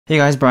Hey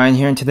guys, Brian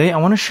here, and today I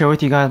want to share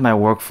with you guys my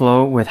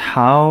workflow with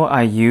how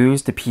I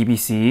use the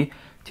PBC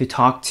to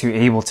talk to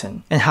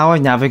Ableton and how I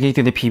navigate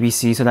through the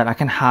PBC so that I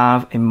can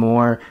have a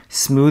more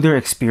smoother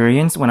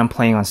experience when I'm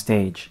playing on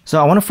stage. So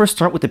I want to first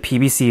start with the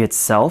PBC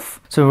itself.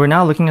 So we're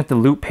now looking at the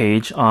loop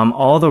page.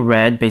 All the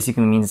red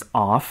basically means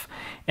off,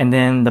 and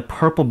then the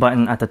purple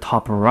button at the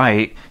top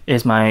right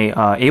is my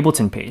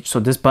Ableton page.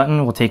 So this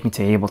button will take me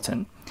to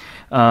Ableton.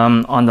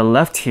 On the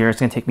left here, it's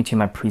going to take me to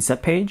my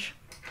preset page.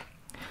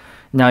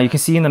 Now you can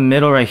see in the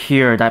middle right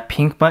here, that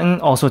pink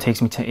button also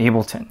takes me to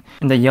Ableton.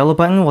 And the yellow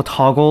button will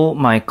toggle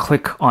my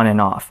click on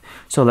and off.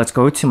 So let's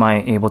go to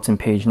my Ableton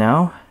page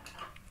now.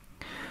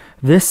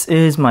 This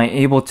is my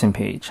Ableton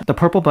page. The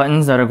purple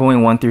buttons that are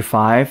going 1 through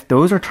 5,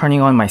 those are turning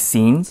on my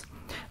scenes.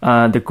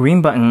 The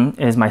green button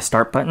is my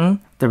start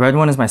button. The red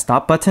one is my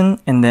stop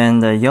button. And then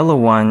the yellow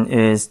one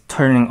is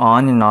turning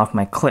on and off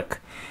my click.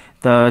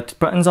 The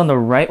buttons on the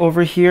right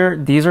over here,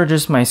 these are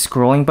just my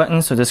scrolling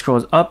buttons. So this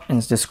scrolls up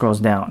and this scrolls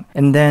down.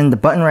 And then the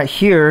button right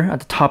here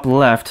at the top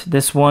left,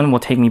 this one will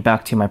take me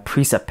back to my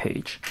preset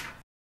page.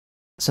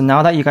 So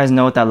now that you guys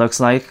know what that looks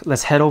like,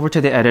 let's head over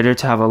to the editor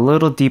to have a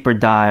little deeper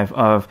dive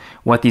of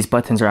what these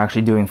buttons are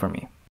actually doing for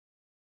me.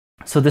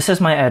 So this is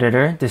my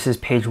editor. This is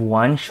page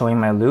 1 showing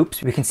my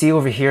loops. We can see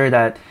over here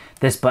that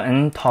this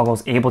button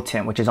toggles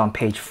Ableton, which is on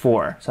page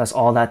 4. So that's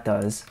all that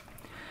does.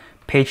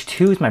 Page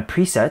 2 is my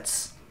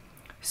presets.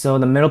 So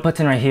the middle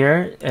button right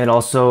here, it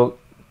also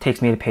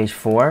takes me to page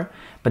 4,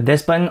 but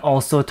this button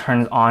also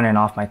turns on and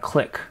off my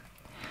click.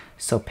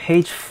 So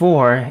page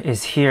 4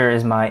 is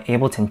my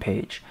Ableton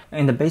page.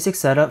 And the basic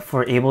setup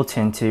for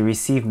Ableton to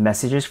receive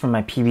messages from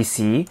my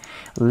PBC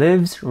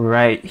lives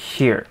right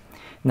here.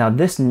 Now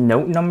this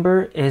note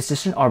number is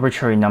just an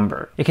arbitrary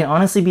number. It can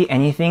honestly be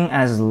anything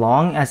as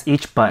long as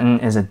each button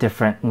is a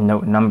different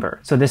note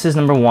number. So this is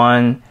number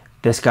 1.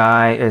 This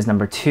guy is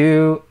number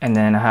 2, and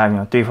then I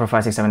have 3, 4,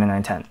 5, 6, 7, and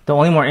 9, 10. The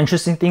only more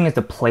interesting thing is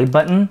the play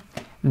button.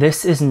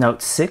 This is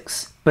note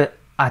 6, but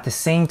at the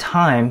same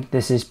time,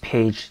 this is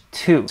page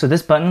 2. So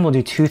this button will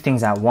do 2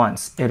 things at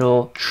once.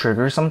 It'll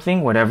trigger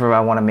something, whatever I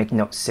want to make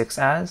note 6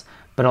 as,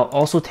 but it'll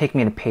also take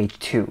me to page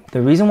 2.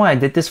 The reason why I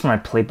did this for my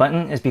play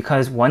button is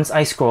because once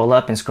I scroll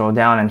up and scroll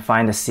down and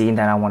find the scene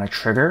that I want to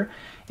trigger,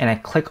 and I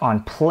click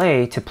on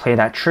play to play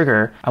that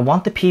trigger, I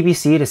want the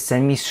PBC to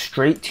send me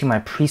straight to my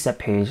preset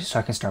page so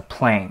I can start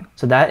playing.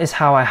 So that is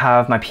how I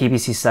have my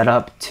PBC set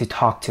up to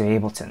talk to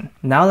Ableton.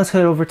 Now let's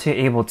head over to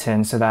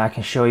Ableton so that I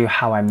can show you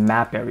how I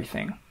map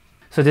everything.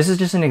 So this is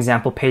just an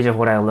example page of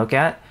what I look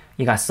at.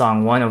 You got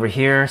song 1 over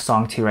here,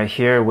 song 2 right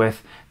here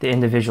with the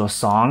individual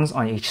songs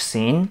on each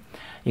scene.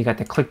 You got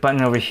the click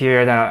button over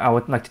here that I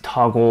would like to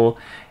toggle,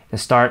 the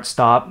start,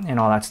 stop, and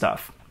all that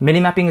stuff. MIDI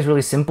mapping is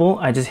really simple.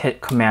 I just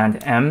hit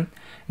Command M.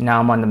 Now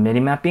I'm on the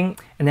MIDI mapping,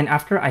 and then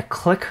after I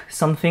click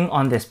something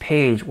on this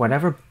page,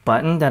 whatever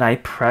button that I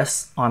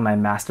press on my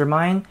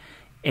Mastermind,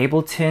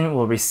 Ableton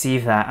will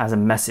receive that as a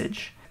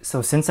message.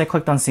 So since I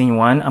clicked on scene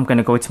 1, I'm going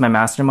to go to my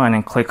Mastermind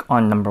and click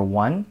on number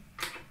 1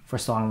 for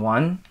song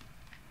 1.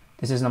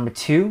 This is number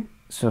 2,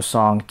 so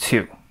song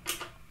 2.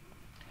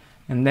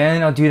 And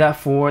then I'll do that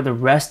for the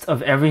rest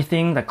of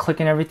everything, the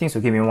click and everything, so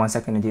give me 1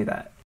 second to do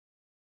that.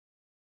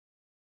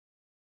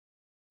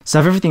 So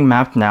I have everything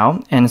mapped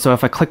now, and so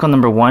if I click on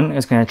number 1,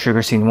 it's going to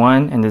trigger scene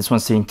 1, and this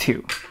one's scene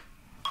 2.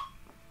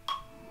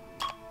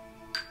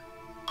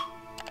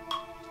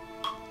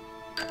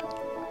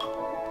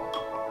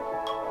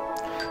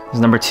 This is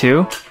number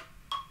 2.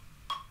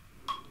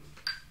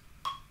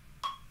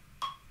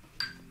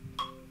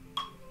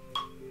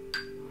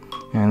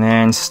 And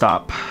then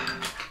stop.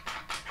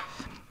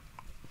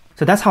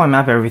 So that's how I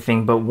map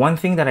everything, but one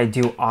thing that I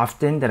do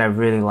often that I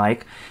really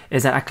like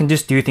is that I can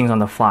just do things on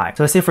the fly.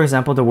 So let's say, for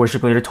example, the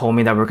worship leader told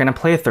me that we're gonna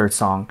play a 3rd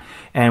song.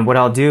 And what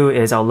I'll do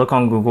is I'll look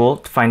on Google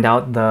to find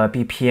out the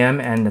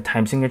BPM and the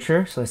time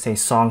signature. So let's say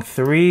song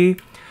 3,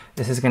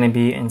 this is gonna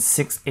be in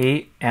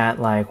 6/8 at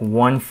like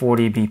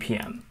 140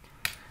 BPM.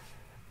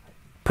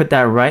 Put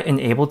that right in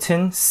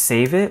Ableton,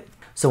 save it.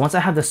 So once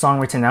I have the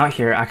song written out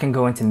here, I can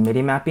go into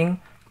MIDI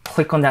mapping,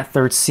 click on that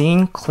 3rd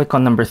scene, click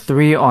on number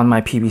 3 on my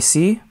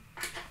PBC,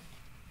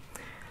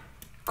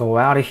 go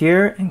out of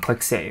here and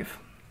click save.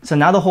 So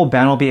now the whole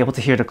band will be able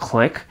to hear the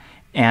click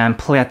and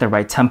play at the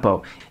right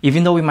tempo.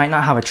 Even though we might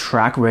not have a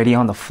track ready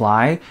on the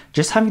fly,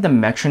 just having the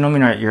metronome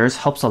in our ears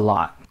helps a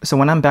lot. So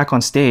when I'm back on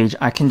stage,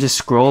 I can just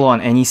scroll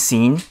on any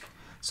scene.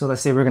 So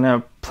let's say we're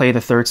gonna play the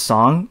 3rd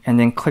song and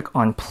then click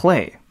on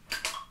play.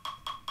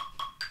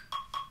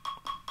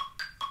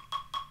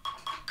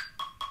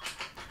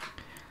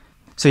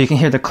 So you can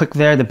hear the click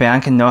there, the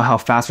band can know how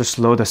fast or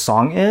slow the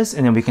song is,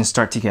 and then we can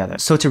start together.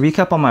 So to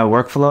recap on my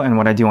workflow and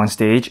what I do on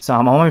stage, so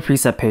I'm on my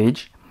preset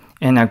page,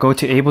 and I go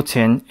to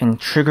Ableton and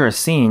trigger a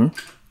scene,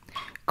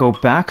 go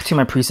back to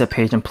my preset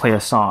page and play a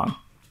song.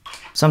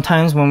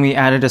 Sometimes when we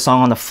added a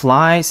song on the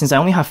fly, since I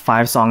only have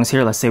 5 songs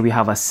here, let's say we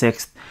have a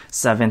 6th,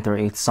 7th, or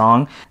 8th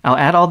song, I'll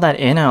add all that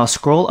in and I'll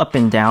scroll up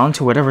and down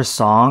to whatever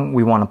song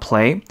we want to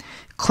play,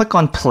 click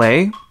on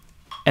play,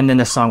 and then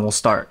the song will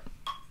start.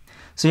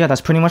 So yeah,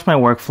 that's pretty much my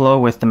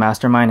workflow with the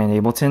Mastermind and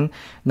Ableton.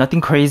 Nothing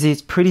crazy,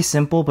 it's pretty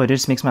simple, but it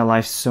just makes my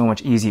life so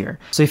much easier.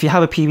 So if you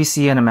have a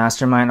PBC and a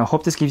Mastermind, I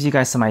hope this gives you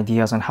guys some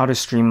ideas on how to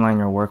streamline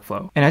your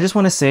workflow. And I just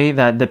want to say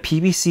that the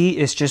PBC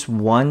is just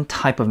one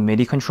type of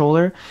MIDI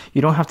controller.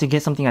 You don't have to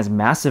get something as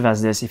massive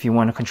as this if you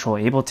want to control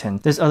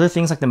Ableton. There's other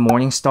things like the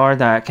Morningstar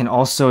that can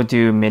also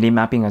do MIDI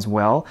mapping as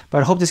well, but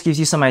I hope this gives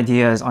you some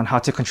ideas on how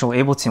to control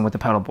Ableton with the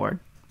pedal board.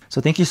 So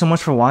thank you so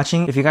much for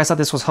watching. If you guys thought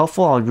this was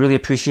helpful, I would really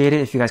appreciate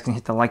it if you guys can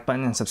hit the like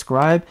button and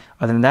subscribe.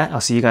 Other than that,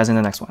 I'll see you guys in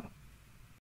the next one.